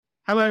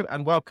Hello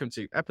and welcome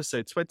to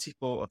episode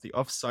 24 of the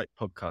Offsite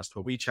podcast,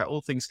 where we chat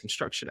all things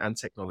construction and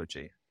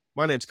technology.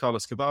 My name's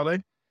Carlos Cavallo.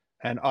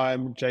 And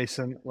I'm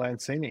Jason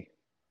Lancini.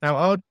 Now,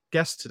 our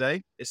guest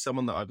today is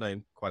someone that I've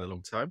known quite a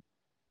long time.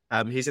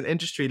 He's an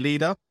industry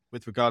leader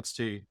with regards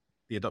to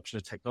the adoption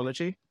of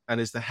technology and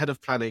is the head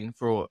of planning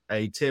for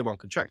a tier one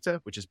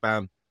contractor, which is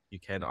BAM,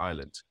 UK and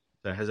Ireland.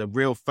 So it has a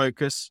real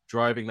focus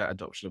driving that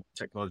adoption of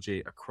technology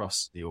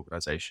across the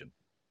organisation.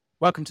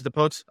 Welcome to the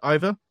pod,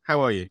 Ivor.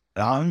 How are you?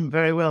 I'm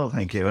very well,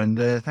 thank you. And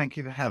thank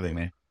you for having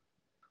me.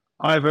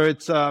 Ivor,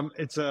 it's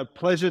a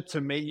pleasure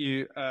to meet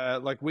you.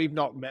 We've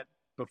not met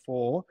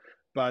before,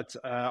 but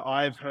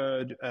I've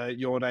heard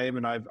your name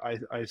and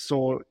I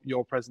saw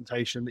your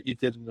presentation that you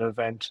did at an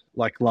event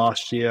like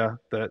last year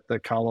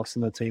that Carlos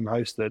and the team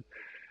hosted.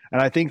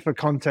 And I think for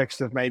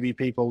context of maybe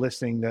people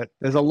listening, that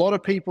there's a lot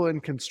of people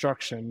in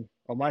construction,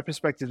 from my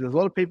perspective, there's a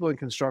lot of people in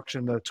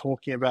construction that are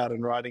talking about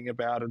and writing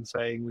about and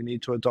saying we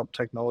need to adopt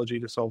technology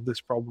to solve this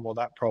problem or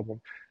that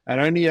problem. And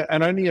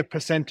only a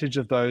percentage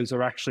of those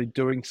are actually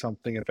doing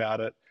something about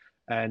it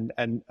and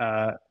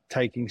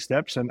taking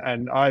steps.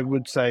 And I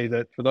would say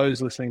that for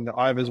those listening, that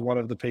Ivor's one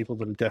of the people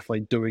that are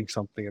definitely doing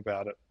something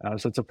about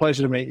it. So it's a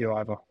pleasure to meet you,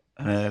 Ivor.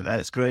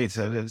 That's great.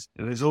 So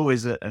there's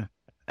always an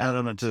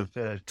element of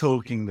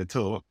talking the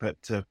talk,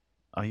 but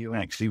are you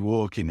actually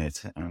walking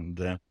it?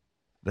 And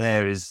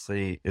there is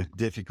the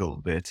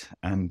difficult bit.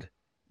 And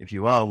if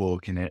you are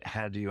walking it,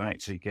 how do you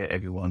actually get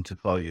everyone to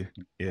follow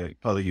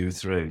you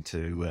through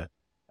to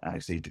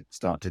actually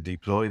start to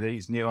deploy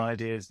these new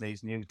ideas,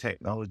 these new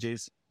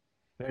technologies?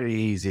 Very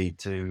easy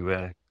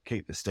to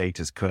keep the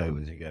status quo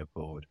as you go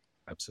forward.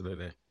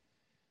 Absolutely.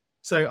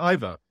 So,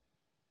 Ivor,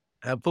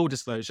 full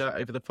disclosure,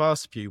 over the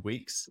past few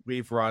weeks,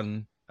 we've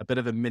run a bit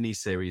of a mini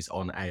series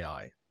on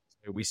AI.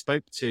 So we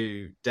spoke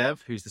to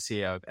Dev, who's the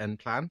CEO of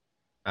Nplan,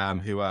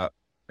 who are,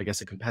 I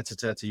guess, a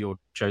competitor to your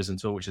chosen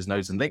tool, which is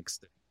Nodes and Links,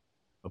 that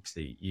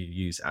obviously you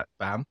use at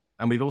BAM.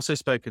 And we've also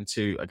spoken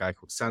to a guy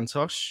called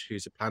Santosh,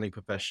 who's a planning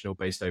professional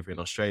based over in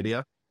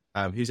Australia,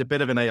 who's a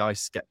bit of an AI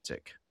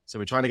skeptic. So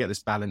we're trying to get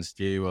this balanced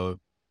view of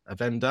a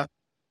vendor,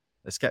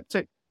 a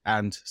skeptic,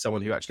 and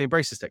someone who actually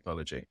embraces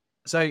technology.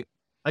 So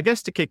I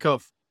guess to kick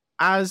off,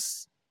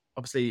 as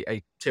obviously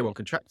a tier one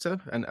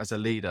contractor and as a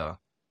leader,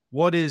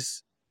 what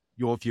is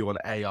your view on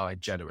AI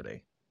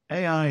generally?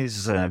 AI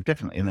is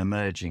definitely an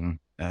emerging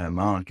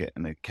market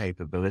and a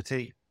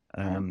capability.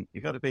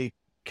 You've got to be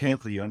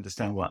careful you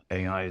understand what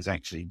AI is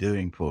actually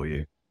doing for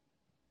you.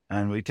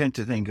 And we tend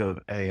to think of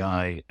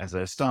AI as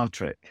a Star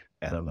Trek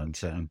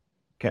element.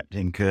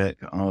 Captain Kirk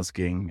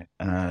asking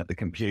the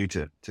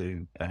computer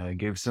to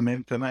give some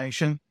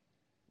information.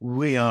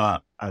 We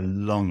are a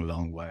long,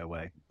 long way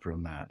away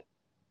from that.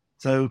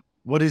 So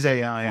what is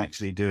AI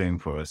actually doing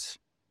for us?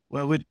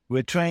 Well,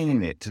 we're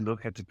training it to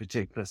look at a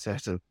particular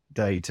set of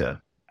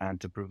data and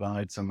to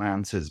provide some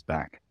answers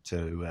back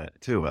to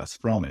us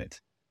from it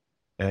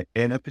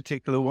in a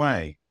particular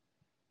way.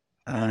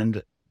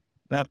 And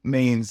that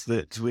means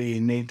that we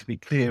need to be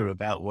clear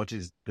about what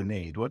is the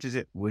need. What is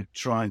it we're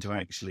trying to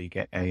actually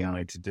get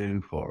AI to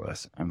do for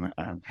us? And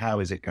how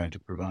is it going to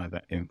provide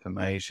that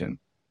information?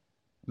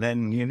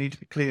 Then you need to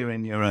be clear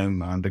in your own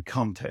mind the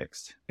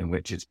context in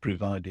which it's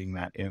providing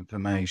that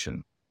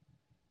information.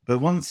 But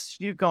once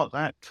you've got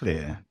that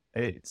clear,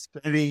 it's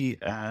very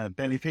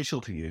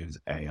beneficial to use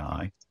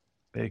AI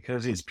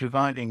because it's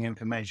providing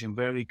information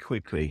very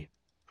quickly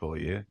for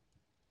you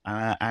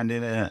and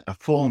in a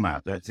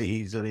format that's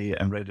easily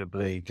and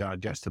readily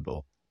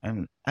digestible.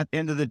 And at the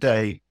end of the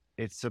day,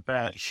 it's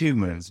about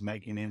humans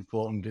making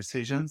informed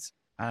decisions.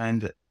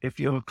 And if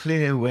you're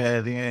clear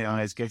where the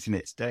AI is getting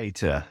its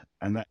data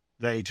and that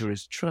data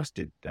is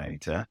trusted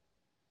data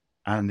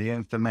and the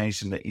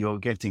information that you're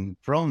getting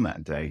from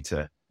that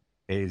data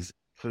is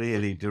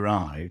clearly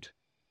derived,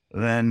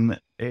 then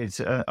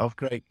it's of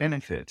great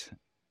benefit.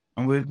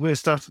 And we're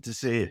starting to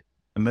see it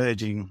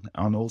emerging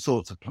on all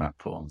sorts of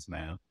platforms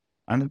now.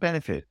 And the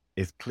benefit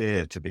is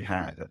clear to be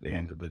had at the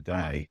end of the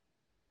day,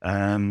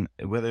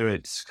 whether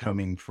it's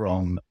coming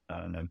from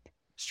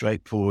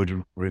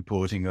straightforward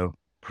reporting of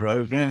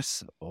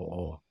progress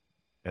or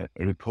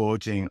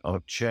reporting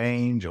of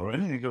change or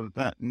anything of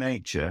that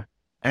nature.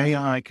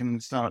 AI can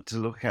start to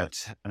look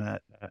at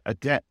a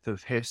depth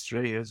of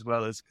history as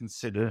well as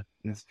consider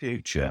the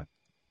future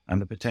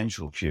and the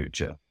potential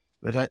future.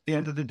 But at the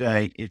end of the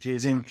day, it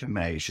is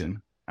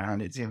information,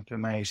 and it's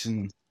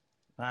information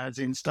as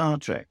in Star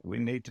Trek. We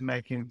need to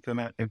make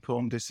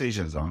informed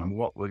decisions on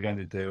what we're going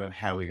to do and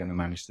how we're going to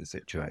manage the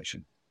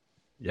situation.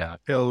 Yeah, I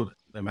feel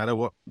no matter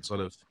what sort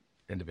of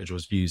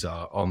individuals' views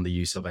are on the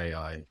use of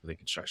AI for the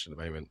construction at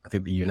the moment, I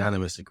think the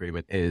unanimous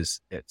agreement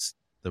is it's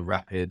the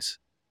rapid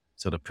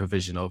sort of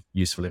provision of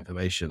useful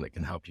information that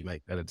can help you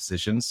make better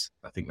decisions.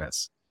 I think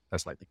that's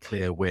like the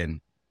clear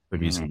win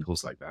with using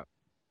tools like that.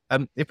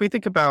 If we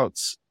think about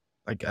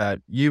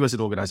you as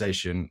an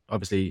organization,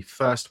 obviously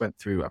first went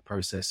through a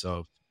process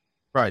of,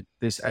 right,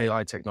 this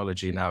AI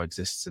technology now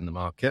exists in the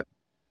market.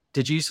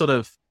 Did you sort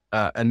of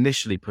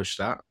initially push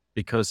that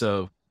because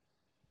of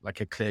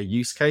like a clear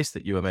use case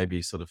that you were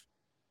maybe sort of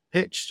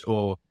pitched,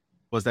 or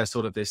was there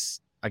sort of this,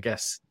 I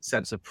guess,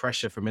 sense of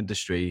pressure from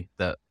industry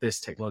that this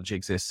technology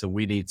exists, so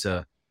we need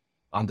to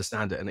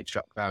understand it and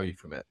extract value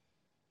from it?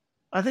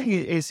 I think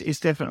it's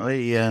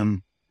definitely,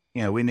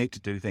 we need to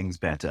do things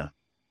better,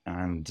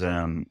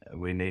 and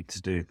we need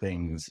to do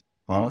things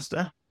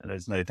faster.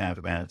 There's no doubt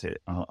about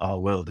it. Our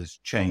world has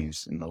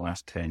changed in the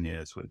last 10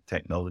 years with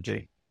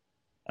technology.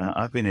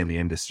 I've been in the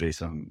industry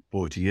some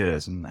 40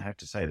 years, and I have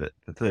to say that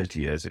for 30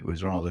 years it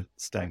was rather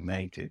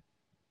stagnated.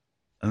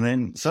 And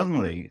then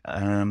suddenly,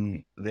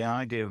 the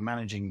idea of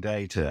managing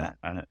data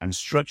and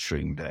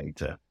structuring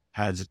data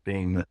has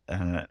been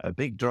a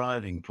big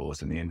driving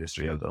force in the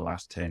industry over the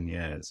last 10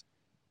 years.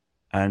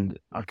 And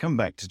I come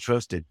back to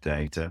trusted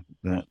data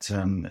that,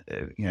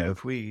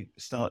 if we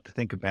start to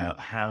think about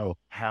how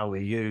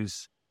we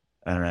use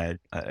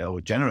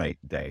or generate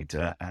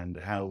data and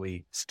how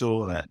we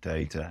store that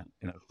data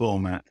in a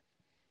format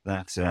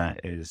that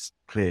is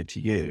clear to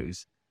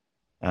use,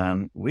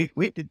 we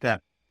did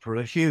that for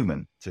a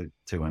human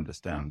to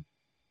understand.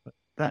 But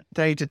that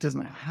data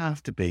doesn't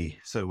have to be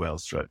so well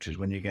structured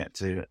when you get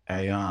to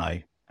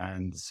AI.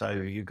 And so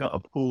you've got a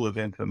pool of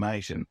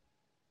information.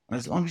 And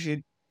as long as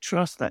you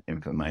trust that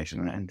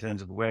information in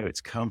terms of where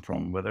it's come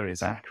from, whether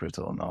it's accurate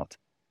or not,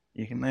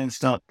 you can then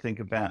start to think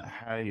about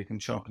how you can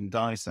chop and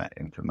dice that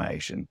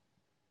information.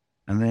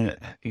 And then,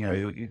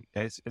 you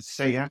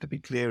have to be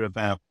clear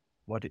about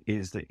what it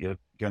is that you're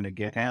going to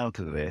get out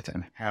of it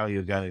and how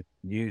you're going to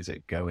use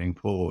it going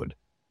forward.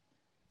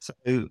 So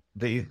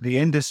the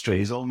industry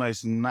is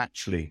almost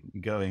naturally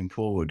going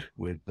forward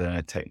with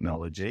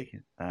technology,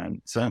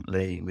 and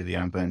certainly with the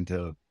advent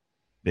of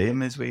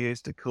BIM, as we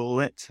used to call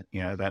it,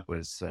 that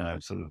was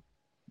sort of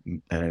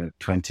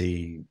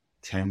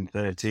 2010,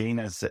 13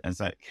 as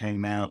that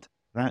came out.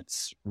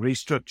 That's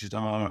restructured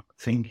our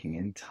thinking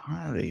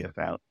entirely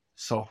about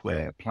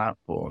software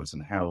platforms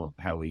and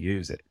how we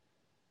use it.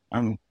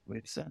 And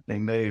we've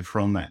certainly moved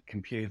from that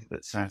computer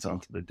that sat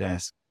onto the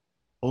desk,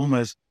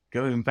 almost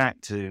going back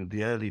to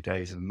the early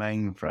days of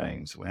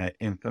mainframes where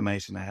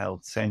information are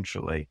held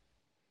centrally.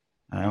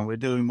 And we're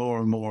doing more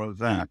and more of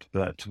that,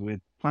 but with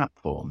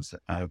platforms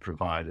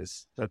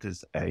providers such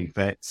as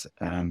AVETS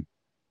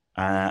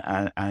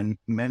and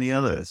many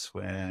others,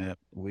 where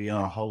we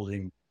are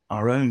holding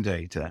our own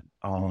data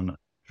on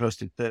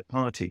trusted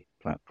third-party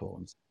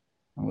platforms.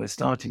 And we're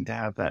starting to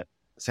have that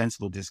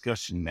sensible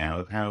discussion now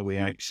of how we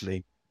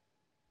actually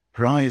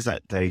prize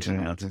that data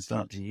out and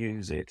start to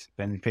use it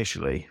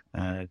beneficially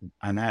and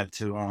add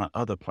to our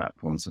other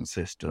platforms and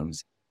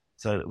systems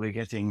so that we're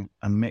getting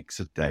a mix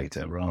of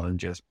data rather than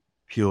just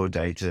pure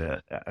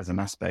data as an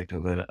aspect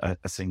of a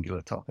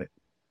singular topic.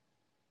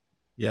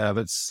 Yeah,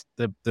 that's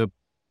the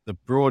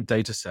broad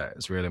data set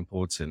is really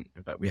important.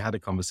 In fact, we had a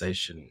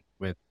conversation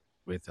with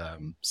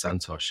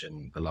Santosh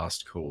in the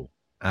last call,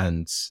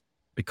 and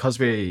because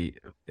this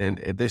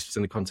was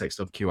in the context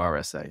of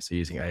QRSA, so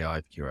using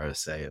AI for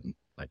QRSA, and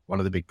like one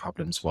of the big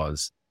problems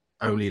was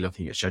only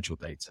looking at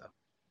scheduled data.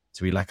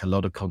 So we lack a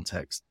lot of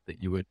context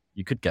that you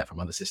could get from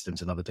other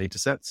systems and other data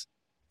sets.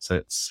 So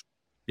it's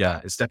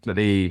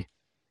definitely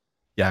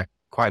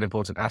quite an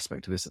important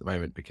aspect of this at the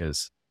moment,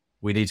 because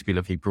we need to be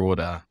looking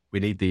broader. We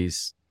need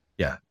these,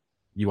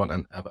 you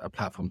want a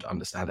platform to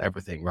understand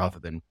everything rather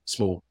than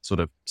small sort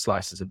of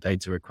slices of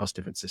data across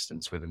different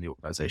systems within the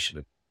organization.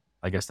 And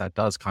I guess that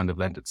does kind of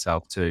lend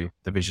itself to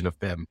the vision of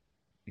BIM.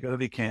 You've got to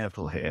be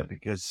careful here,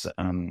 because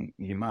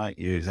you might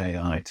use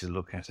AI to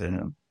look at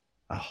a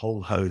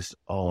whole host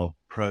of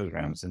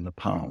programs in the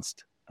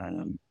past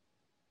and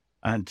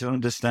to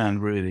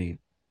understand really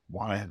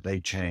why have they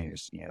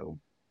changed,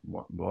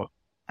 what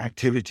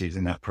activities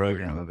in that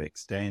program have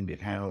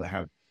extended,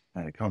 how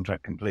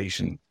contract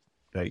completion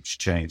dates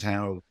change,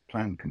 how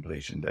planned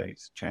completion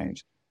dates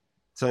change.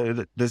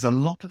 So there's a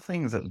lot of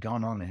things that have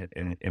gone on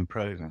in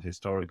programs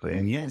historically.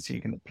 And yes,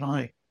 you can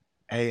apply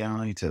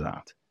AI to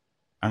that.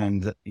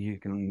 And you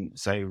can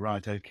say,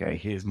 right, okay,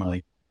 here's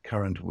my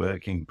current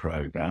working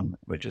program.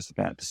 We're just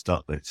about to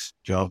start this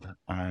job.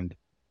 And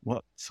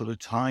what sort of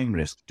time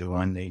risk do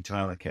I need to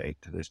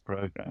allocate to this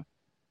program?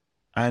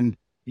 And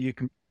you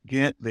can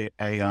get the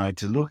AI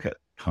to look at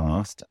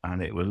past,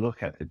 and it will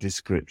look at the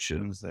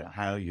descriptions,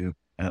 how you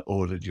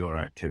ordered your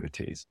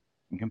activities,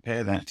 and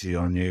compare that to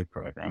your new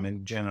program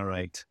and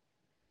generate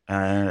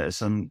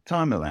some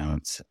time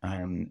allowance.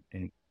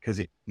 Because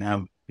it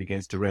now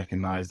begins to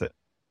recognize that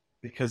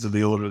because of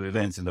the order of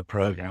events in the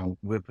program,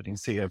 we're putting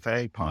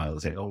CFA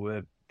piles in, or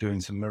we're doing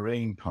some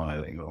marine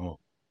piling or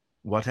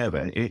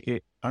whatever.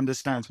 It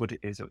understands what it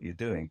is that you're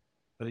doing,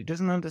 but it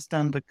doesn't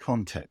understand the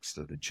context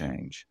of the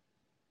change.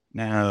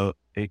 Now,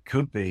 it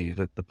could be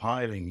that the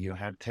piling, you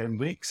had 10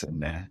 weeks in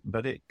there,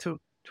 but it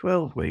took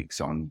 12 weeks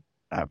on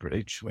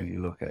average when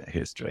you look at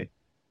history.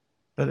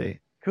 But it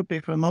could be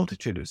for a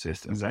multitude of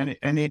systems.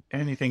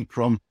 Anything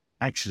from,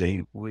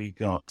 actually, we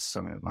got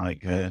something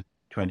like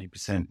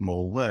 20%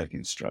 more work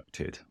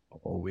instructed,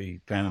 or we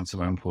found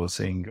some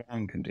unforeseen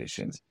ground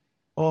conditions,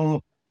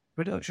 or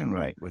production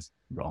rate was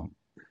wrong.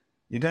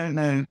 You don't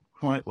know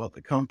quite what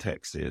the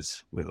context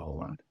is with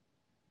all that.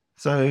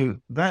 So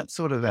that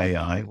sort of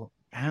AI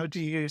how do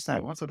you use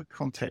that? What sort of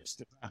context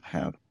does that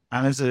have?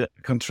 And as a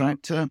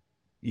contractor,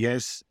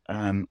 yes,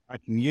 I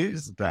can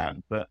use that,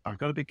 but I've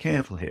got to be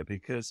careful here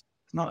because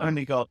it's not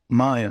only got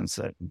my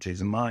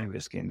uncertainties and my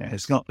risk in there,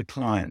 it's got the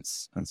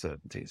client's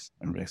uncertainties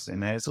and risks in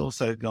there. It's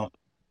also got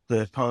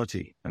third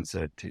party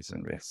uncertainties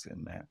and risks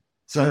in there.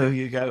 So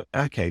you go,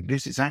 okay,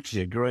 this is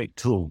actually a great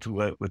tool to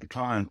work with the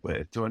client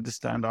with to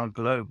understand our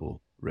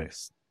global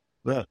risks.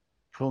 But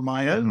for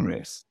my own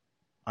risks,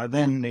 I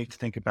then need to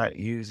think about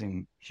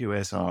using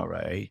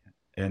QSRA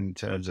in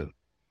terms of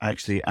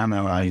actually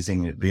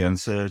analyzing the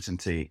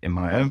uncertainty in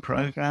my own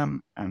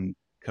program and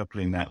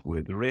coupling that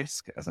with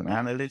risk as an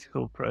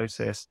analytical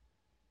process,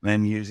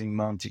 then using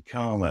Monte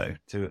Carlo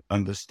to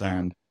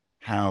understand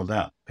how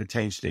that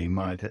potentially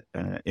might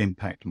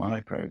impact my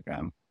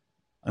program.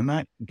 And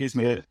that gives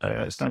me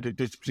a standard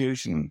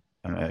distribution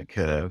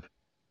curve,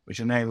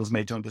 which enables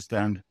me to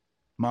understand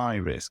my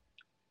risk,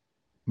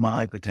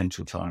 my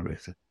potential time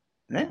risk.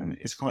 Then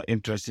it's quite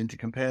interesting to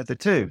compare the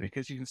two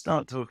because you can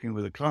start talking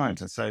with a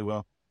client and say,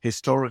 well,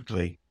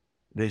 historically,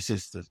 this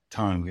is the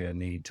time we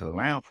need to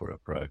allow for a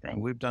program.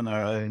 We've done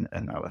our own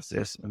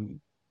analysis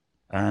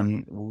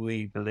and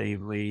we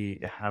believe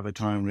we have a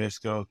time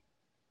risk of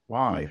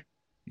Y.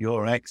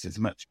 Your X is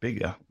much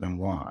bigger than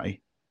Y.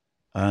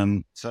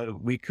 So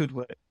we could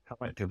work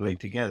collectively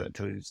together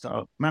to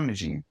start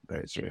managing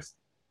those risks.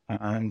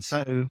 And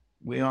so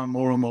we are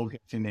more and more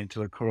getting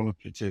into a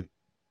cooperative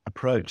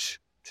approach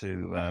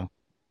to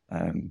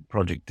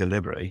project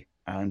delivery,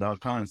 and our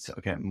clients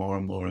are getting more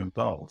and more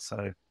involved.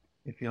 So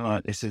if you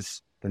like, this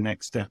is the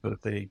next step of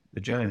the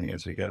journey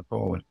as we go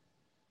forward.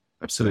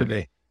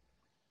 Absolutely.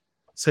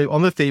 So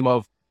on the theme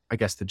of, I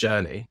guess, the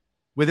journey,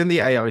 within the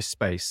AI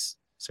space,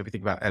 so if we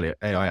think about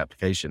AI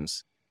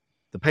applications,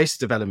 the pace of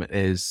development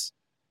is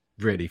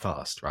really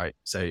fast, right?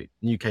 So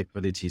new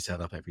capabilities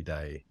turn up every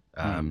day,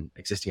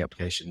 existing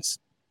applications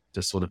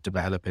just sort of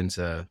develop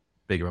into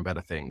bigger and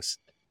better things.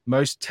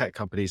 Most tech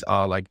companies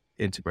are like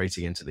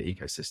integrating into the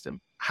ecosystem.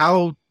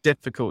 How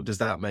difficult does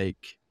that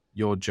make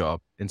your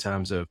job in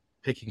terms of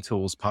picking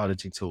tools,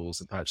 piloting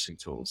tools, and purchasing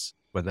tools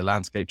when the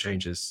landscape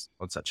changes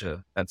at such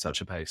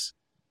a pace?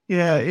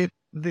 Yeah,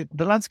 the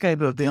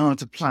landscape of the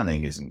art of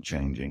planning isn't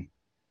changing.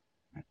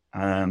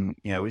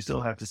 We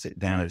still have to sit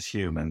down as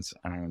humans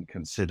and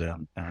consider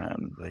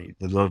the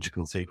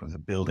logical sequence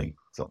of building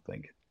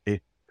something.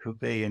 It could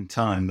be in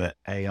time that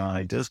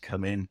AI does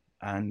come in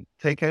and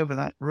take over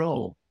that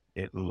role.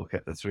 It will look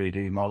at the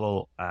 3D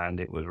model and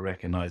it will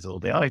recognize all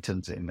the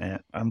items in there.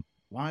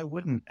 Why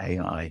wouldn't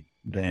AI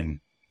then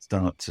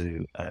start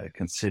to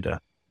consider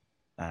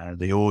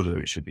the order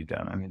it should be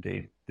done? I mean,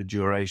 the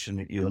duration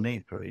that you'll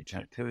need for each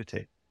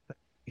activity.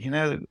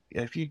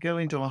 If you go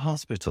into a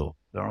hospital,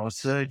 there are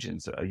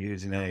surgeons that are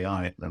using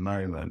AI at the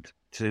moment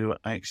to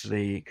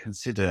actually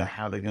consider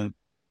how they're going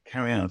to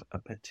carry out a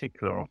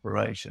particular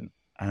operation.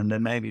 And there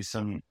may be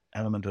some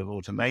element of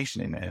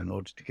automation in there in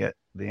order to get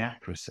the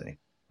accuracy.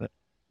 But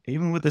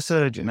even with the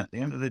surgeon, at the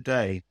end of the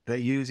day, they're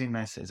using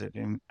this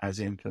as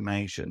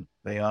information.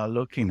 They are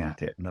looking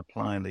at it and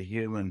applying the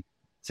human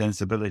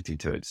sensibility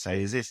to it.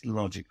 Say, is this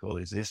logical?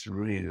 Is this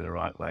really the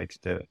right way to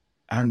do it?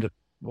 And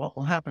what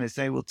will happen is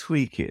they will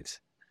tweak it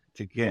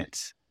to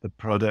get the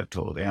product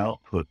or the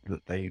output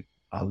that they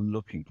are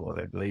looking for,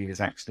 they believe is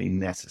actually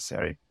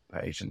necessary for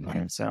the patient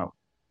himself.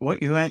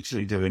 What you're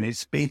actually doing is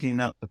speeding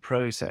up the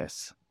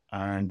process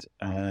and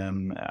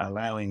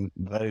allowing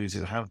those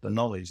who have the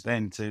knowledge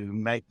then to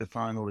make the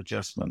final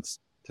adjustments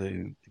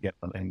to get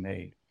what they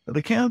need. But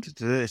the counter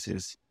to this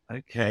is,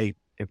 okay,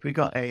 if we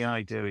got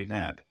AI doing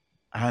that,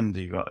 and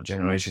you've got a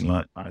generation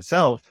like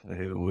myself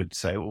who would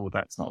say, oh,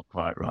 that's not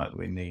quite right.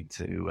 We need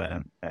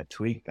to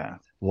tweak that.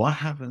 What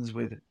happens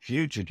with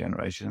future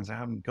generations who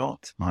haven't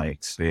got my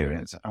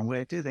experience? And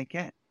where do they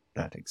get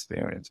that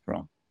experience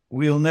from?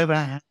 We'll never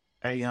have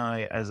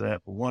AI as a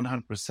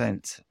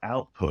 100%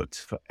 output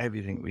for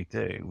everything we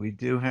do. We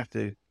do have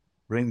to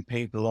bring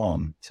people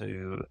on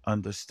to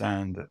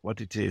understand what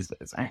it is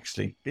that's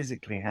actually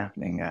physically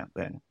happening out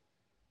there.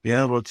 Be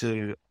able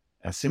to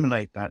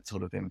assimilate that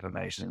sort of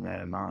information in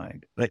their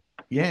mind. But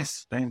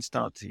yes, then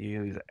start to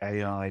use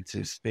AI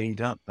to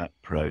speed up that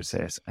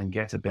process and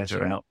get a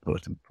better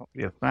output and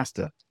probably a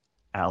faster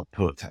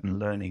output and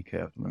learning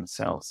curve for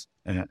themselves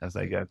as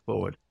they go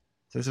forward.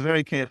 So it's a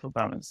very careful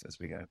balance as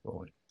we go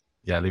forward.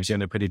 Yeah, it leaves you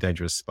in a pretty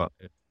dangerous spot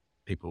if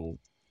people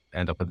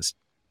end up at this,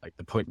 like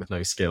the point with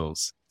no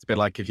skills. It's a bit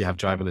like if you have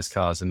driverless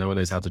cars and no one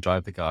knows how to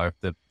drive the car,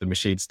 if the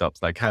machine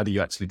stops, like how do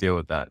you actually deal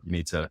with that? You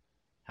need to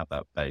have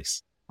that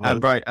base.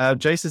 Right,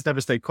 Jason's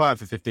never stayed quiet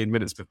for 15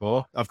 minutes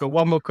before. I've got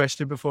one more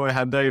question before I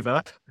hand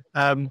over.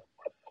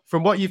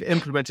 From what you've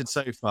implemented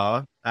so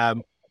far,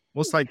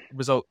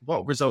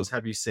 what results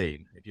have you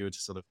seen if you were to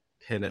sort of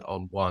pin it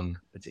on one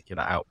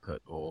particular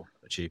output or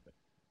achievement?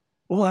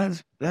 Well,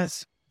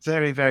 that's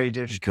very, very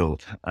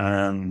difficult.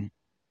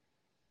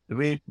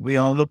 We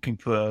are looking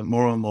for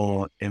more and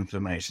more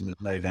information,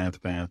 there's no doubt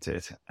about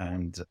it.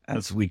 And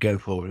as we go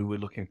forward, we're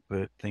looking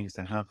for things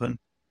to happen.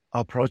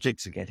 Our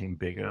projects are getting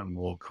bigger and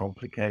more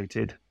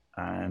complicated,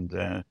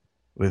 and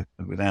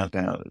without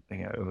doubt,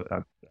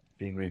 I've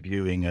been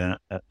reviewing a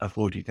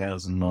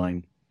 40,000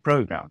 line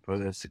program for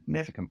a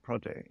significant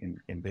project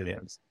in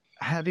billions.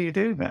 How do you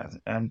do that?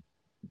 And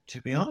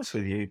to be honest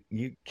with you,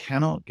 you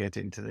cannot get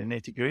into the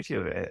nitty gritty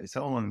of it.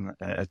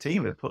 A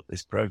team have put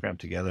this program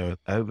together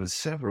over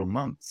several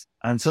months.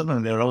 And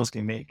suddenly they're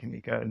asking me, can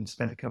you go and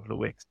spend a couple of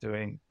weeks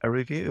doing a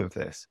review of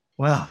this?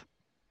 Well,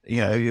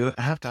 you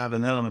have to have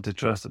an element of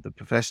trust of the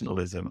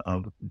professionalism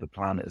of the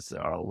planners that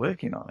are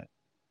working on it.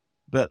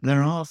 But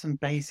there are some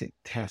basic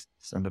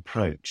tests and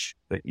approach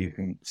that you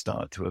can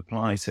start to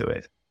apply to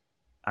it.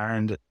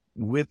 And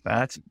with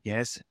that,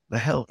 yes, the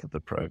health of the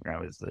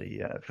program is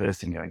the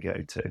first thing I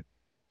go to.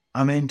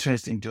 I'm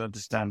interested to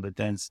understand the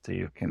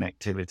density of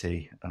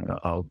connectivity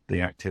of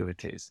the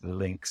activities, the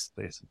links,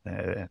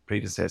 the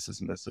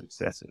predecessors and the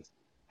successors,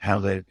 how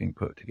they've been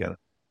put together.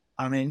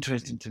 I'm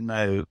interested to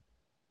know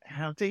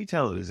how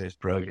detailed is this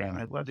program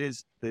and what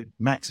is the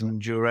maximum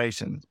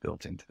duration that's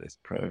built into this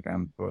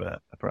program for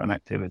an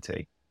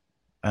activity.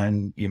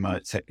 And you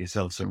might set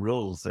yourself some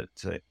rules that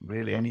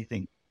really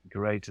anything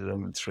greater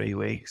than 3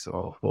 weeks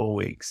or 4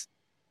 weeks,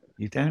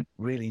 you don't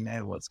really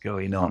know what's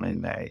going on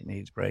in there. It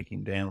needs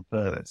breaking down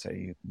further so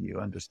you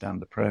understand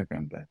the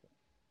program better.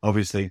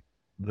 Obviously,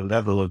 the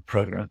level of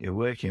program you're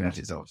working at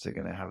is obviously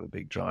going to have a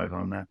big drive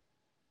on that.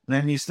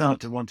 Then you start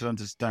to want to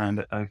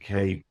understand,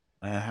 okay,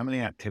 how many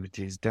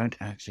activities don't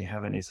actually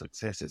have any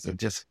successes, they're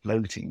just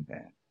floating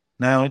there.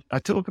 Now, I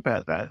talk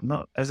about that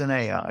not as an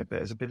AI,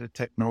 but as a bit of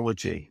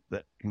technology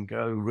that can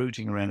go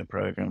rooting around a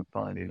program and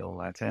finding all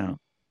that out.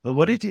 But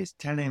what it is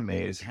telling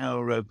me is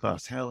how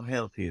robust, how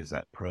healthy is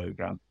that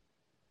program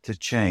to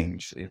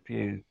change if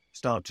you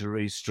start to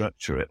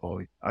restructure it,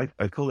 or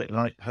I call it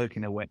like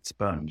poking a wet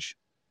sponge.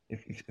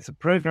 If the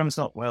program's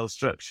not well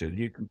structured,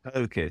 you can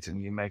poke it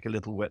and you make a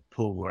little wet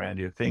pool around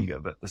your finger,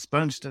 but the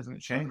sponge doesn't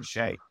change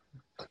shape.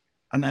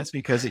 And that's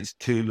because it's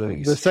too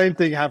loose. The same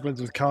thing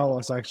happens with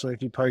Carlos, actually,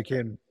 if you poke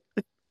him.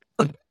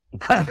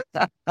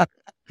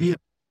 Yeah.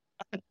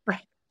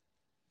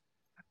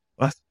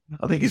 Well,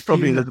 I think it's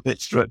probably a little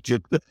bit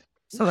structured.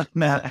 So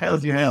now,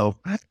 how's your health?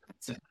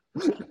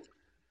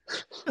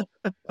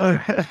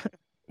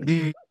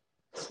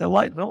 So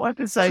what I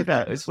can say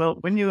that is, well,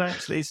 when you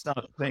actually start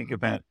to think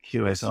about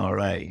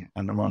QSRA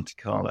and the Monte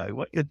Carlo,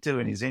 what you're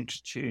doing is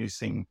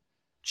introducing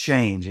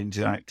change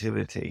into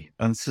activity,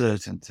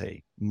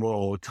 uncertainty,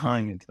 more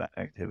time into that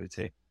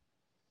activity.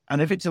 And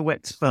if it's a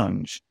wet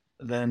sponge,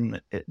 then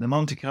the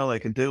Monte Carlo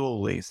can do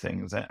all these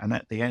things. And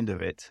at the end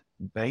of it,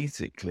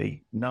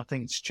 basically,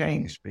 nothing's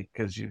changed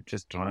because you're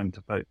just trying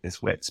to poke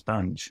this wet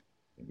sponge.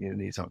 You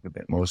need something a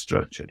bit more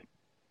structured.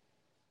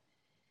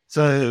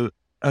 So,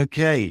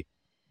 okay,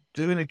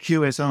 doing a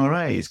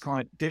QSRA is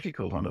quite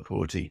difficult on a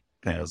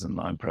 40,000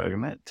 line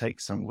program. That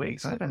takes some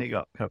weeks. I've only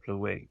got a couple of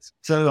weeks.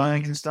 So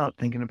I can start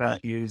thinking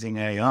about using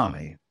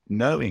AI,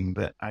 knowing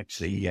that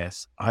actually,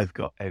 yes, I've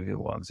got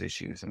everyone's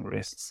issues and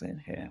risks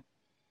in here.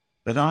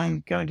 But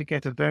I'm going to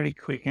get a very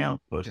quick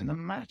output in a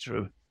matter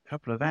of a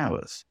couple of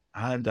hours.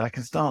 And I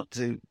can start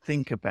to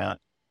think about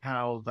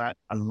how that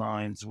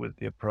aligns with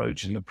the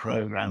approach and the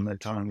program, the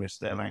time risk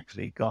they've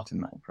actually got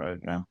in that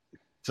program.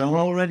 So I'm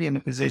already in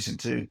a position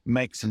to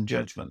make some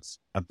judgments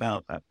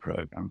about that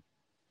program.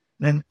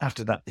 Then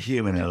after that, the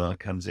human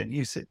element comes in.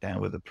 You sit down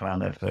with a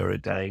planner for a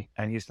day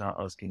and you start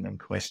asking them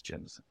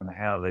questions on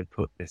how they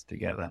put this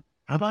together.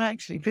 Have I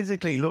actually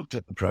physically looked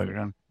at the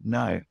program?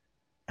 No.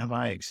 Have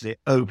I actually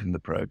opened the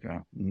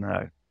program?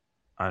 No.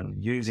 I'm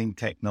using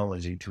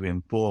technology to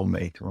inform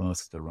me to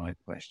ask the right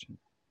question.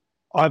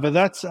 Ivor,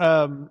 that's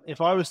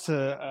if I was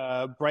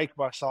to break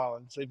my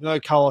silence, even though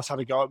Carlos had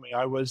a go at me,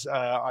 I was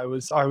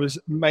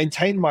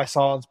maintaining my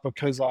silence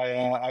because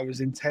I was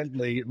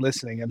intently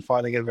listening and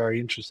finding it very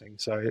interesting.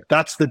 So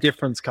that's the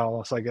difference,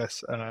 Carlos, I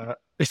guess,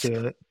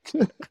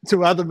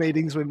 to other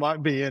meetings we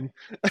might be in.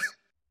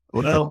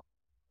 Well,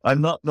 I'm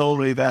not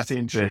normally that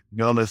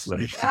interesting,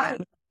 honestly.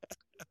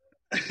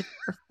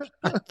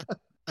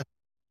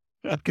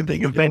 I can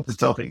think of better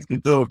topics to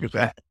talk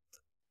about.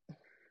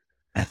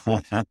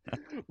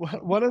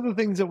 One of the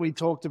things that we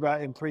talked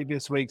about in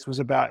previous weeks was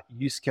about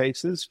use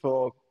cases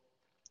for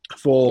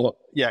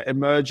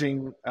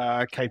emerging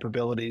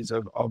capabilities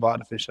of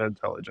artificial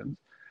intelligence.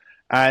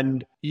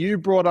 And you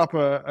brought up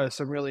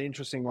some really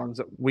interesting ones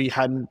that we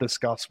hadn't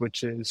discussed,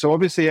 which is, so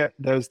obviously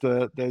there's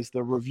the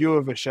review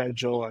of a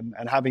schedule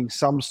and having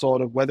some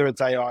sort of, whether it's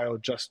AI or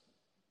just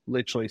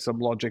literally some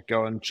logic,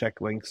 go and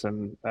check links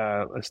and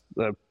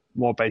the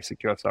more basic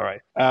QSRA.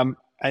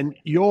 And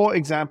your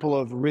example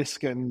of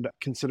risk and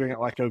considering it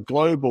like a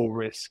global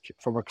risk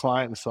from a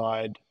client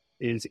side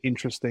is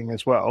interesting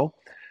as well.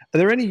 Are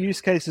there any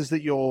use cases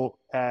that you're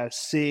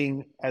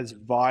seeing as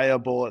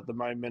viable at the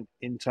moment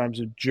in terms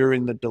of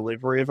during the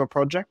delivery of a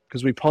project?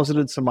 Because we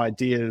posited some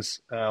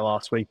ideas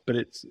last week,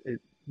 but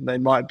they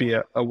might be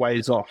a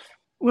ways off.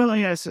 Well,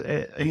 yes,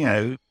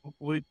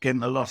 we're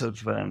getting a lot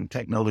of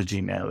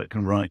technology now that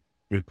can write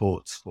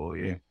reports for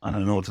you on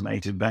an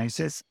automated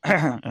basis.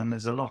 And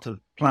there's a lot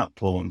of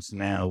platforms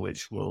now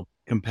which will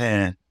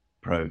compare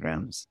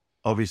programs.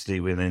 Obviously,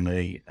 within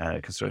the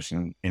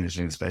construction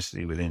industry,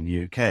 especially within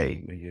the UK,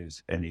 we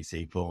use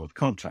NEC form of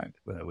contract,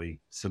 where we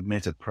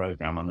submit a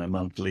program on a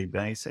monthly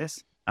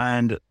basis.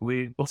 And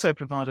we also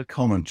provide a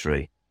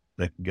commentary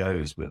that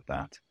goes with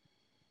that.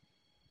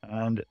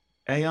 And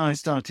AI is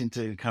starting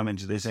to come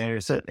into this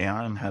area. Certainly,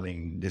 I'm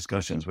having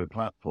discussions with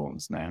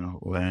platforms now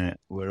where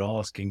we're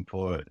asking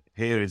for,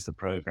 here is the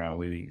program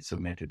we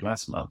submitted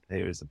last month,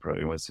 here is the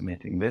program we're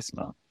submitting this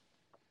month.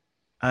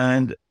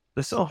 And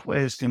the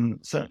softwares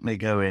can certainly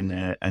go in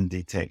there and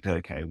detect,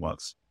 okay,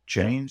 what's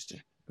changed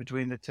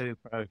between the two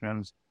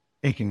programs.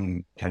 It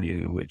can tell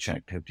you which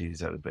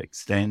activities have been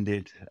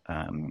extended,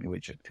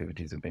 which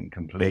activities have been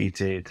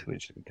completed,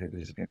 which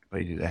activities have been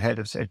completed ahead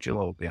of schedule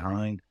or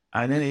behind,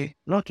 and any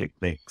logic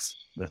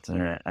leaks that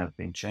have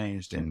been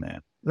changed in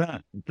there.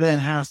 That then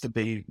has to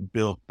be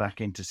built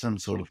back into some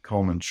sort of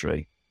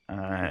commentary,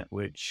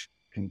 which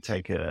can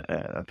take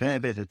a fair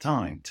bit of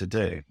time to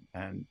do.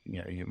 And,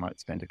 you might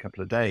spend a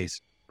couple of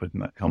days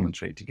putting that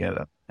commentary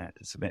together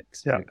to submit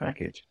a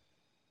package.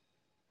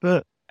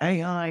 But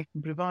AI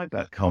can provide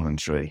that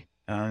commentary.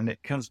 And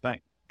it comes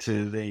back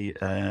to the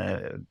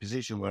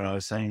position where I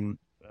was saying,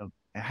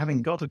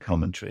 having got a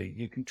commentary,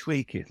 you can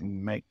tweak it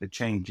and make the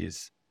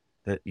changes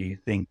that you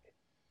think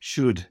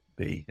should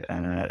be,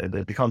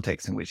 the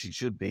context in which it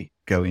should be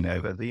going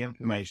over. The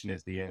information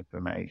is the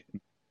information.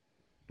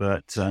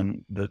 But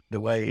the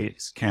way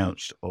it's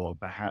couched, or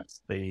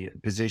perhaps the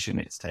position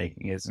it's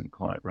taking, isn't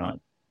quite right.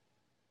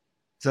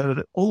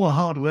 So all the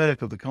hard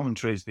work of the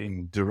commentary is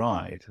being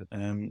derived.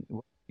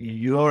 What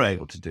you're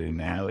able to do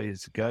now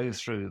is go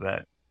through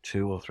that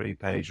 2 or 3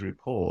 page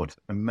report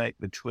and make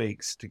the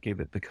tweaks to give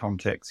it the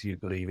context you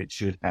believe it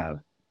should have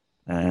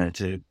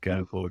to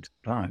go forward to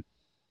the client.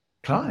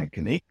 Client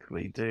can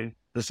equally do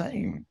the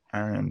same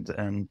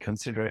and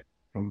consider it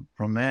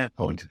from their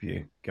point of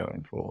view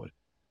going forward.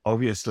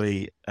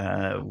 Obviously,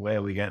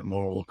 where we get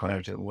more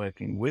clarity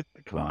working with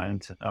the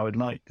client, I would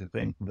like to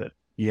think that,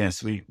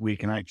 yes, we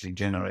can actually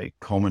generate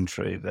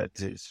commentary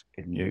that is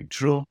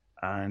neutral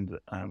and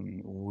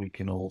we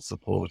can all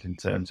support in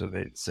terms of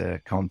its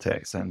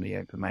context and the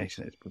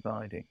information it's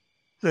providing.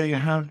 So you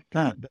have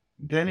that.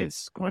 Then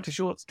it's quite a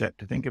short step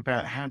to think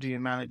about, how do you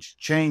manage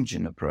change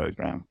in the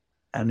program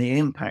and the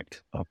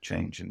impact of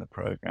change in the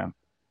program.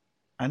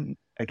 And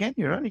again,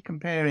 you're only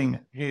comparing,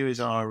 here is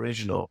our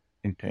original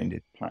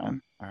intended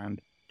plan,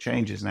 and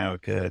change has now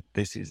occurred.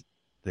 This is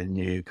the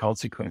new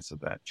consequence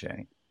of that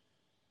change.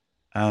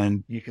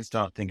 And you can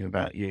start thinking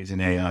about using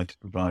AI to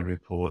provide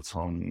reports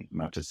on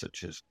matters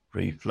such as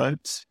free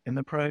floats in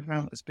the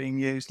program that's being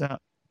used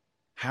up,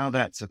 how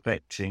that's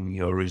affecting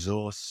your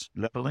resource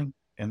leveling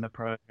in the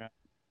program,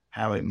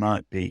 how it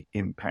might be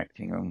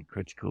impacting on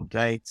critical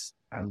dates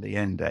and the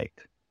end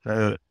date.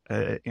 So,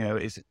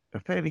 it's a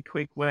fairly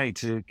quick way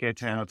to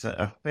get out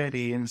a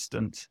fairly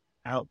instant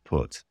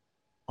output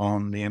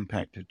on the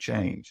impact of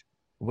change.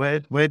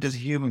 Where does a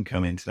human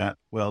come into that?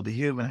 Well, the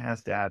human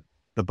has to add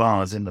the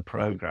bars in the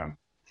program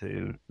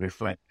to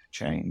reflect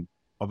change.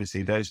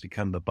 Obviously, those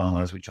become the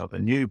bars, which are the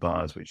new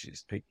bars, which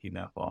is picking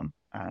up on.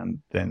 And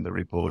then the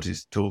report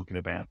is talking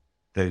about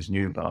those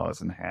new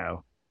bars and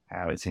how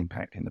it's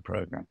impacting the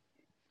program.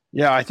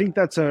 Yeah, I think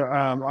that's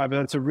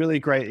a really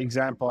great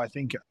example. I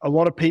think a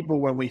lot of people,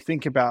 when we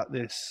think about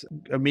this,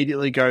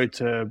 immediately go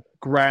to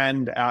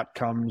grand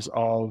outcomes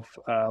of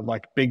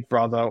like Big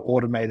Brother,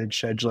 automated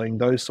scheduling,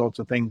 those sorts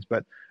of things.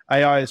 But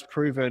AI has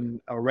proven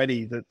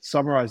already that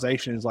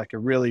summarization is like a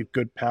really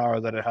good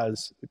power that it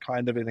has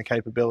kind of in the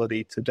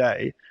capability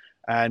today.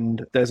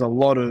 And there's a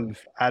lot of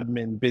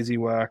admin, busy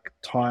work,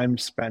 time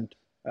spent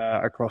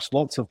across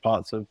lots of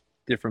parts of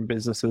different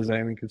businesses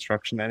and in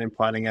construction and in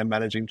planning and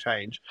managing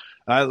change.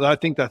 I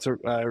think that's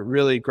a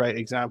really great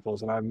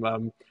examples.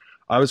 And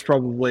I was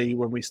probably,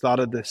 when we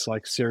started this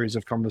like series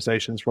of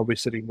conversations, probably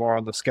sitting more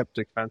on the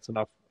skeptic fence, and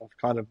I've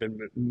kind of been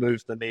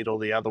moved the needle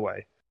the other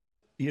way.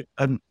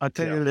 I'll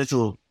tell you a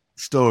little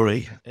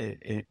story.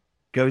 It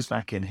goes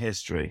back in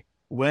history.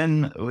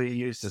 When we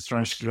used to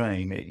thrash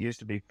grain, it used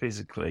to be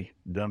physically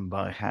done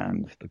by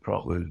hand. The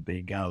crop would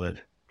be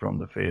gathered from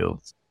the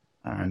fields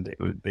and it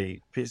would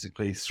be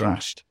physically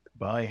thrashed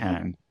by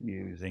hand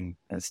using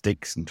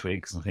sticks and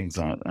twigs and things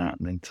like that,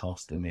 and then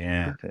tossed in the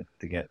air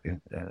to get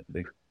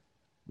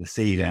the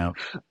seed out.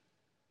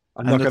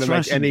 I'm not going to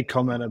make any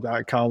comment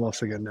about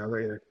Carlos again now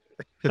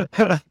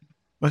either.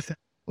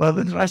 Well,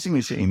 the thrashing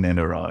machine then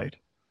arrived,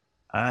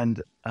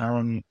 and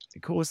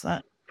of course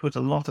that put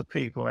a lot of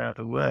people out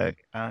of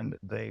work, and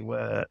they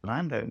were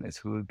landowners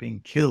who were being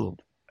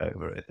killed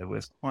over it. There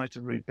was quite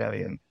a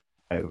rebellion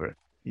over it.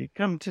 You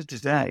come to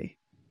today,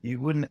 you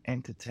wouldn't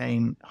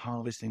entertain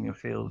harvesting a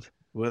field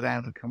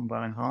without a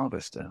combine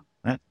harvester.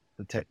 That's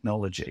the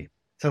technology.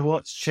 So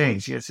what's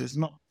changed? Yes, there's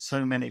not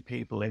so many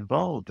people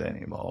involved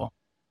anymore,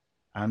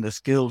 and the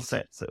skill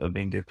sets that are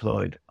being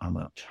deployed are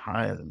much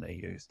higher than they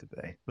used to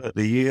be. But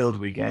the yield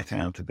we get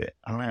out of it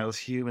allows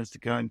humans to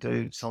go and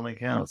do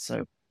something else.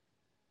 So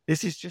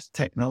this is just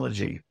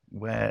technology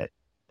where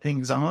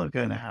things are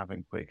going to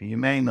happen quicker. You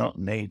may not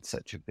need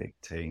such a big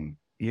team.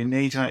 you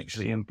need to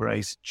actually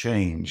embrace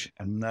change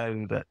and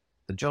know that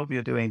the job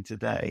you're doing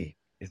today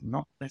is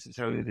not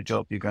necessarily the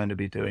job you're going to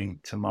be doing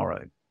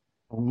tomorrow.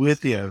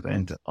 With the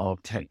advent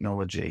of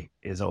technology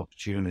is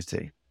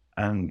opportunity.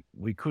 And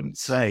we couldn't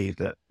say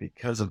that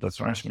because of the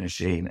thrash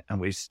machine and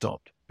we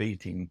stopped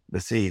beating the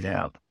seed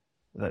out,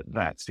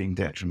 that's been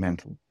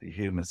detrimental to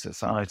human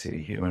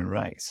society, human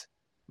race.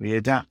 We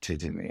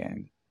adapted in the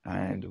end,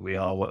 and we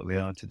are what we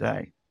are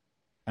today.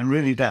 And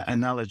really that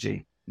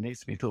analogy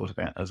needs to be thought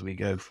about as we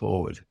go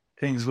forward.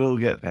 Things will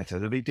get better.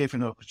 There'll be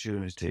different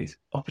opportunities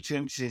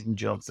in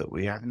jobs that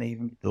we haven't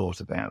even thought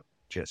about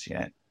just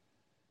yet.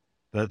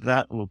 But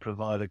that will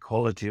provide a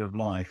quality of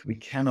life. We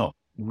cannot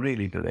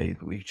really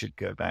believe we should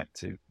go back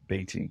to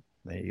beating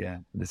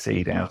the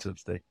seed out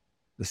of the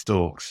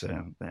stalks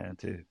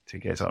to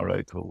get our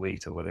oat or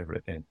wheat or whatever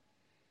it is.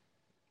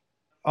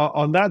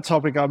 On that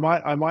topic, I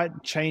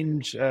might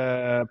change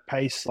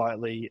pace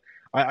slightly.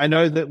 I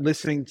know that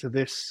listening to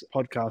this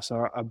podcast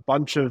are a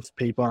bunch of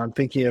people, and I'm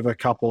thinking of a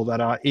couple that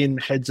are in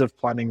heads of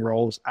planning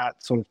roles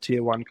at sort of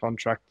tier one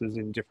contractors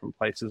in different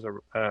places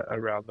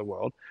around the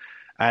world.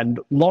 And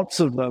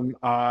lots of them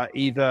are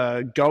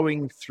either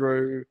going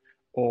through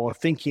or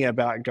thinking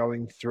about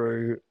going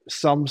through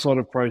some sort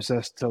of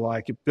process to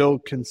like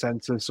build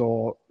consensus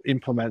or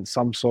implement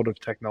some sort of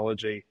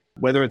technology,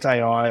 whether it's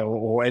AI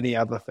or any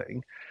other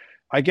thing.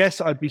 I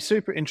guess I'd be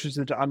super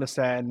interested to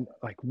understand,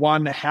 like,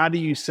 one, how do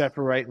you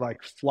separate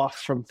like fluff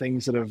from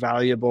things that are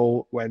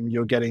valuable when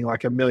you're getting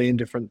like a million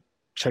different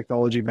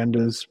technology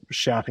vendors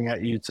shouting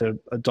at you to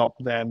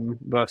adopt them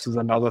versus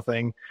another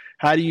thing?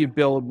 How do you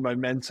build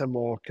momentum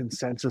or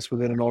consensus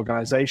within an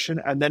organization?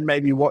 And then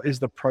maybe what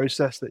is the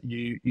process that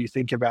you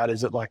think about?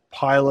 Is it like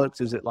pilots?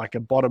 Is it like a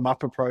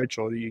bottom-up approach,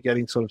 or are you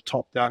getting sort of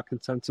top-down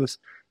consensus?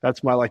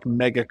 That's my like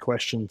mega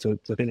question to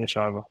finish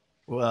over.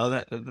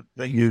 Well,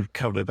 you've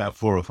covered about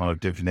 4 or 5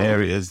 different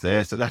areas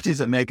there. So that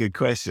is a mega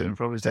question. It'll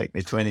probably take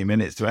me 20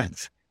 minutes to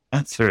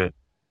answer it.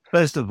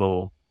 First of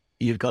all,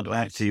 you've got to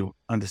actually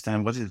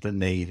understand what is the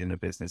need in a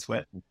business.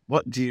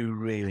 What do you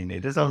really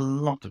need? There's a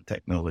lot of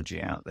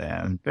technology out there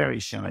and very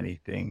shiny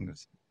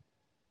things.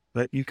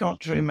 But you've got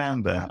to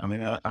remember, I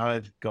mean,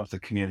 I've got a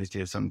community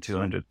of some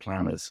 200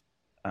 planners,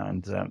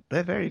 and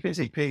they're very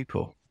busy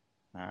people.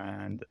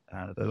 And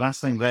the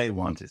last thing they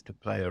want is to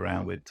play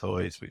around with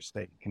toys which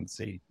they can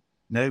see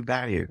no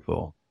value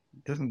for.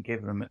 It doesn't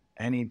give them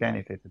any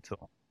benefit at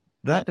all.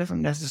 That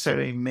doesn't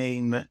necessarily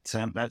mean that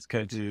that's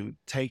going to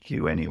take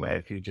you anywhere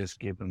if you just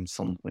give them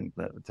something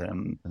that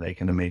they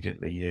can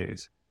immediately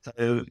use.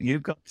 So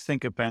you've got to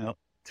think about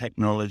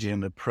technology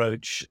and the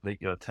approach that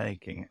you're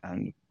taking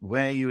and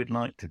where you would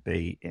like to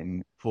be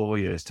in 4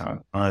 years'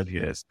 time, 5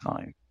 years'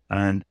 time,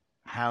 and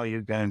how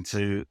you're going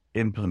to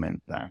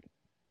implement that.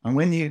 And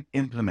when you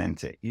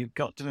implement it, you've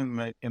got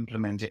to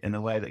implement it in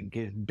a way that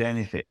gives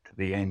benefit to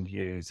the end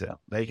user.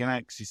 They can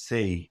actually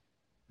see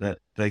that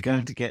they're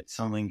going to get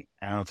something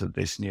out of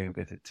this new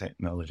bit of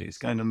technology. It's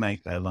going to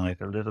make their life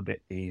a little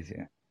bit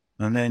easier.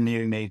 And then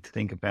you need to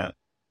think about,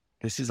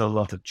 this is a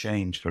lot of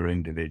change for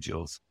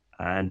individuals,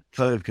 and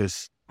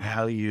focus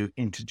how you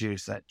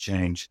introduce that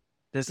change.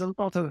 There's a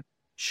lot of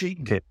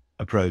sheep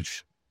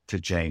approach to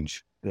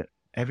change, that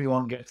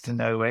everyone gets to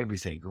know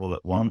everything all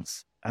at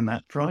once, and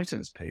that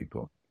frightens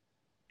people.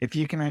 If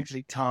you can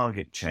actually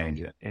target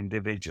change at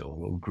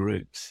individual or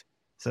groups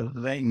so that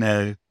they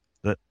know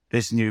that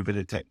this new bit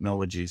of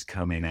technology is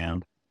coming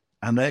out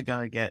and they're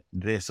going to get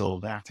this or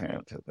that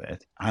out of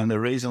it. And the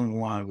reason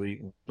why we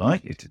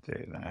like you to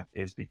do that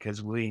is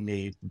because we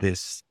need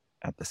this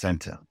at the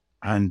center.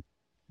 And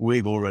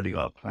we've already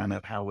got a plan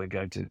of how we're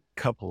going to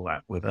couple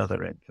that with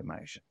other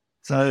information.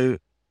 So,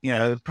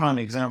 a prime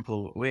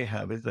example we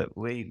have is that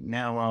we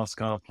now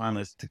ask our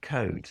planners to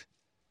code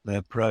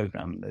their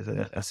program. There's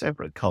a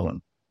separate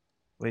column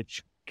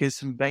which gives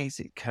some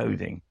basic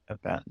coding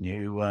about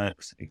new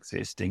works,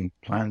 existing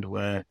planned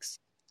works,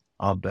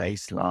 our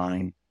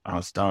baseline,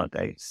 our start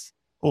dates,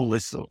 all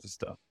this sort of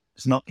stuff.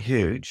 It's not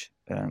huge,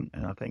 and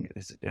I think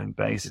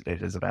basically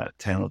there's about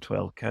 10 or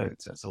 12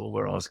 codes. That's all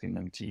we're asking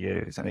them to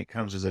use, and it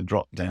comes as a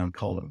drop-down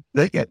column.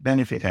 They get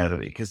benefit out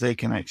of it because they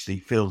can actually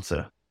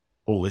filter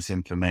all this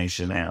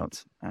information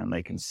out, and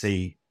they can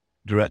see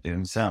directly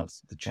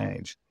themselves the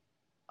change.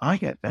 I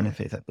get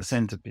benefit at the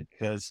center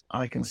because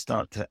I can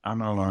start to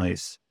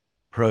analyze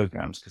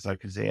programs, because I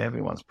can see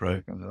everyone's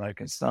programs, and I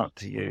can start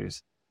to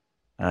use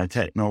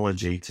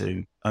technology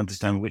to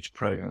understand which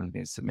program has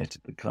been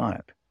submitted to the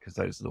client, because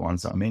those are the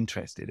ones that I'm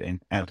interested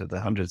in out of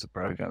the hundreds of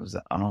programs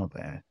that are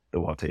there,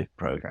 the what-if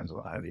programs,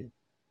 what have you.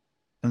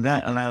 And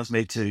that allows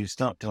me to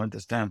start to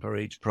understand for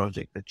each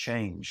project the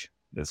change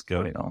that's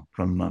going on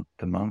from month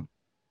to month,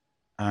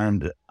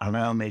 and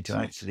allow me to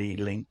actually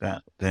link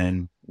that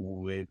then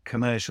with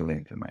commercial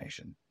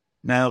information.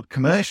 Now,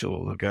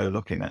 commercial will go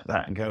looking at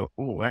that and go,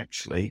 oh,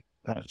 actually,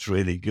 that's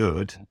really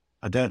good.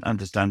 I don't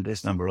understand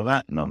this number or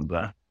that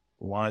number.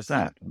 Why is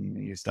that? And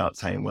you start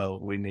saying, well,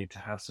 we need to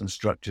have some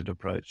structured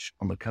approach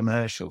on the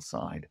commercial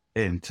side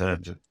in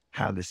terms of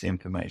how this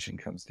information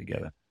comes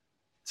together.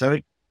 So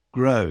it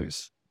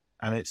grows.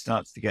 and it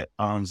starts to get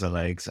arms and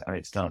legs, and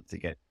it starts to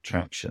get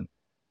traction.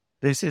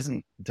 This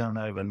isn't done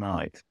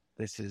overnight.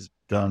 This is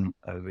done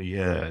over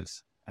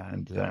years.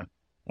 And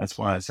that's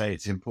why I say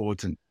it's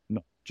important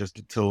not just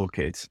to talk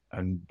it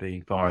and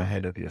be far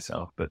ahead of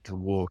yourself, but to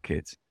walk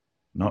it,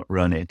 not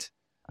run it,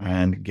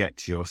 and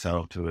get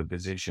yourself to a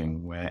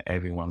position where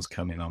everyone's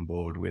coming on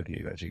board with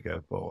you as you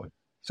go forward.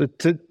 So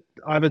to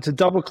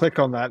double click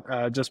on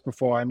that, just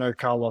before, I know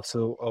Carlos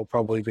will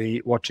probably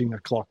be watching the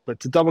clock, but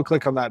to double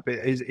click on that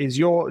bit,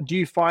 do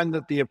you find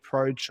that the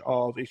approach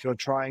of, if you're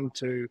trying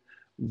to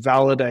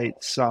validate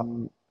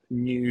some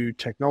new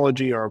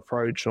technology or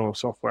approach or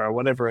software or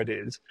whatever it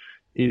is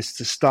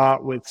to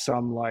start with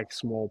some like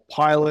small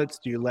pilots?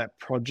 Do you let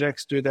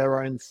projects do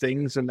their own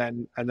things and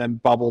then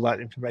bubble that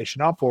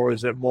information up? Or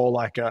is it more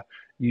like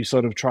you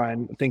sort of try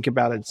and think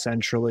about it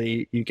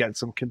centrally, you get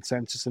some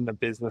consensus in the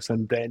business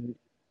and then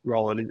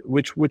roll it in?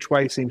 Which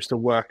way seems to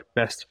work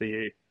best for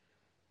you?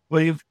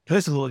 Well,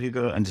 first of all, you've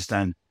got to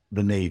understand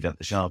the need at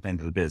the sharp end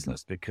of the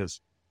business,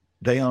 because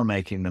they are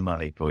making the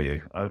money for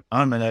you.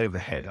 I'm an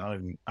overhead.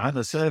 I'm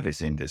a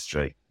service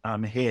industry.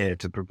 I'm here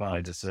to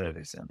provide a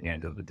service at the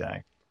end of the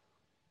day.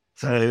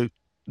 So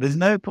there's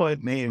no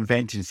point me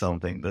inventing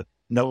something that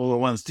no one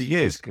wants to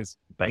use, because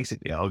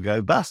basically I'll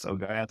go bust. I'll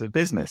go out of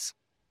business,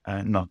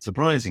 not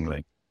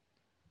surprisingly.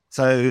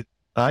 So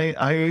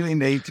I really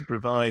need to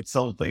provide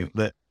something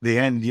that the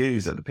end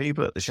user, the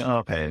people at the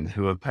sharp end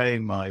who are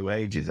paying my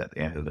wages at the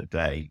end of the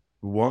day,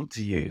 want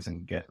to use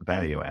and get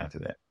value out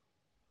of it.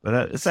 But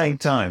at the same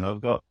time,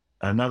 I've got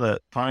another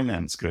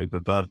finance group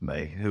above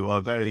me who are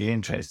very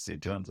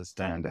interested to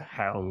understand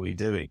how are we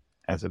doing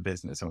as a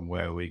business and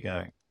where are we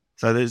going.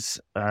 So there's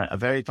a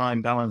very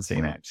fine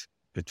balancing act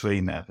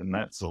between that, and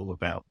that's all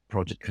about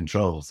project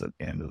controls at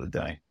the end of the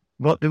day.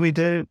 What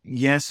do?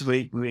 Yes,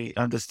 we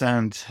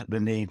understand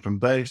the need from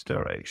both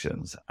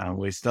directions, and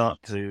we start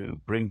to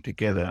bring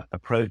together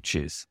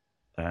approaches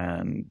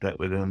that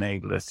would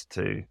enable us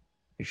to,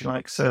 if you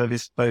like,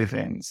 service both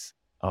ends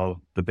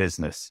of the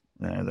business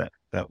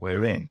that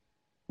we're in.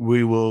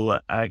 We will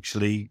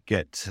actually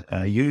get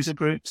user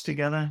groups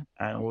together,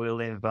 and we'll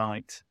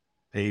invite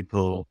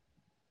people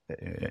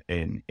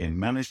in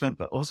management,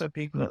 but also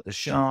people at the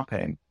sharp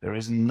end. There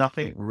is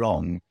nothing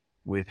wrong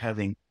with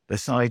having the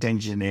site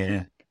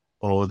engineer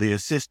or the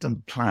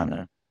assistant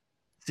planner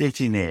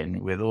sitting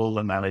in with all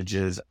the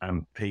managers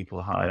and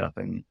people high up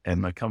in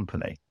the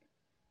company.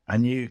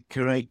 And you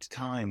create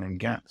time and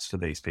gaps for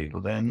these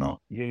people. They're not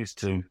used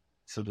to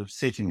sort of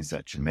sitting in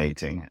such a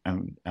meeting,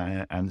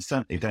 and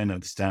certainly don't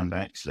understand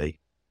actually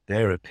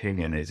their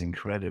opinion is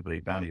incredibly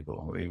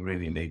valuable. We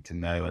really need to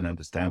know and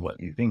understand what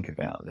you think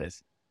about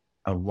this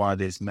and why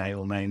this may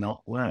or may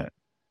not work.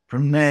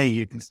 From there,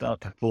 you can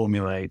start to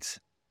formulate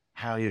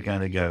how you're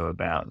going to go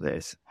about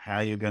this,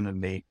 how you're going to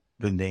meet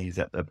the needs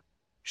at the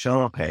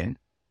sharp end,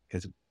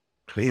 because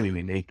clearly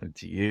we need them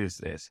to use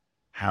this,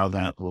 how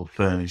that will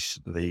furnish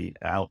the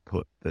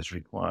output that's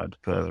required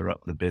further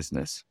up the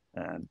business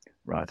and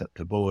right up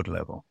to board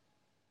level.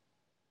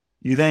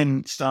 You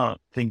then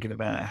start thinking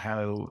about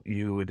how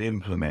you would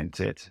implement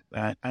it.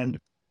 And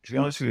to be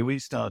honest with you, we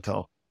start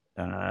off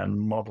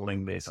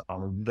modeling this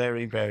on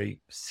very, very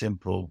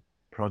simple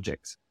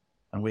projects.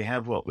 And we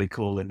have what we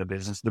call in the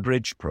business the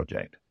bridge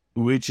project,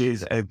 which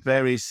is a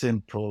very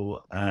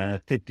simple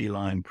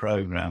 50-line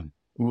program,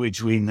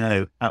 which we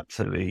know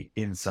absolutely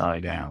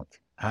inside out.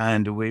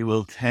 And we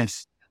will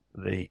test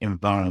the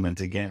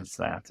environment against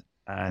that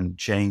and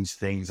change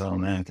things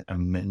on that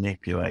and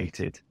manipulate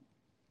it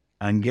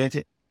and get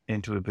it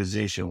into a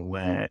position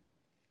where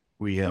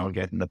we are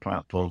getting the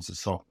platforms of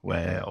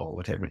software or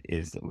whatever it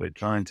is that we're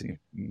trying to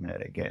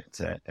get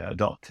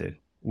adopted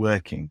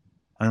working.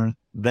 And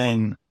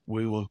then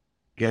we will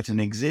get an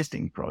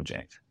existing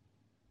project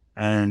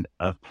and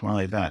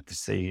apply that to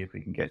see if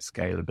we can get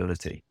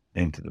scalability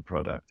into the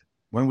product.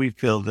 When we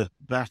feel that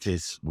that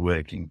is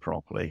working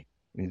properly,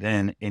 we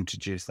then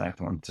introduce that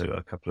onto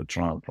a couple of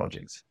trial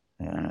projects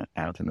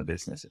out in the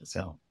business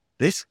itself.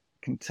 This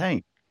can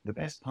take the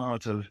best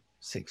part of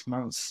 6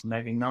 months,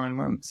 maybe 9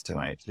 months to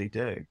actually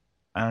do.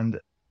 And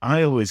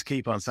I always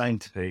keep on saying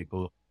to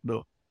people,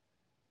 look,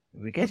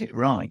 if we get it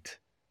right,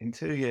 in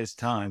 2 years'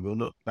 time, we'll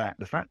look back.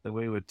 The fact that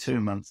we were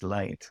 2 months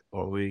late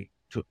or we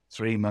took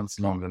 3 months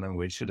longer than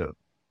we should have,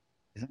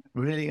 is that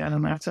really going to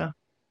matter?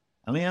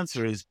 And the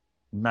answer is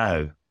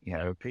no.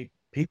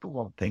 People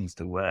want things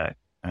to work,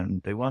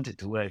 and they want it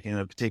to work in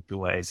a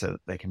particular way so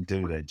that they can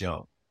do their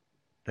job.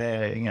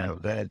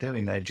 They're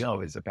doing their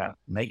job is about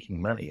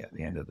making money at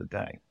the end of the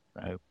day.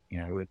 So,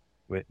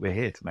 we're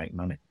here to make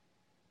money.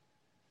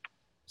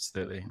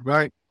 Absolutely.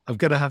 Right. I'm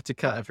going to have to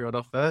cut everyone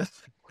off there.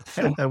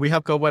 We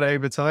have gone way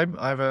over time.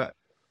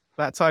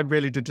 That time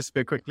really did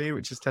disappear quickly,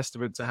 which is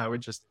testament to how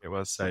interesting it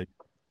was. So,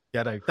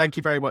 thank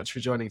you very much for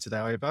joining today,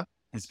 Ivor.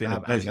 It's been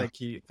a pleasure.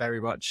 Thank you very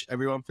much,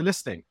 everyone, for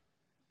listening.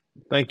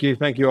 Thank you,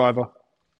 Ivor.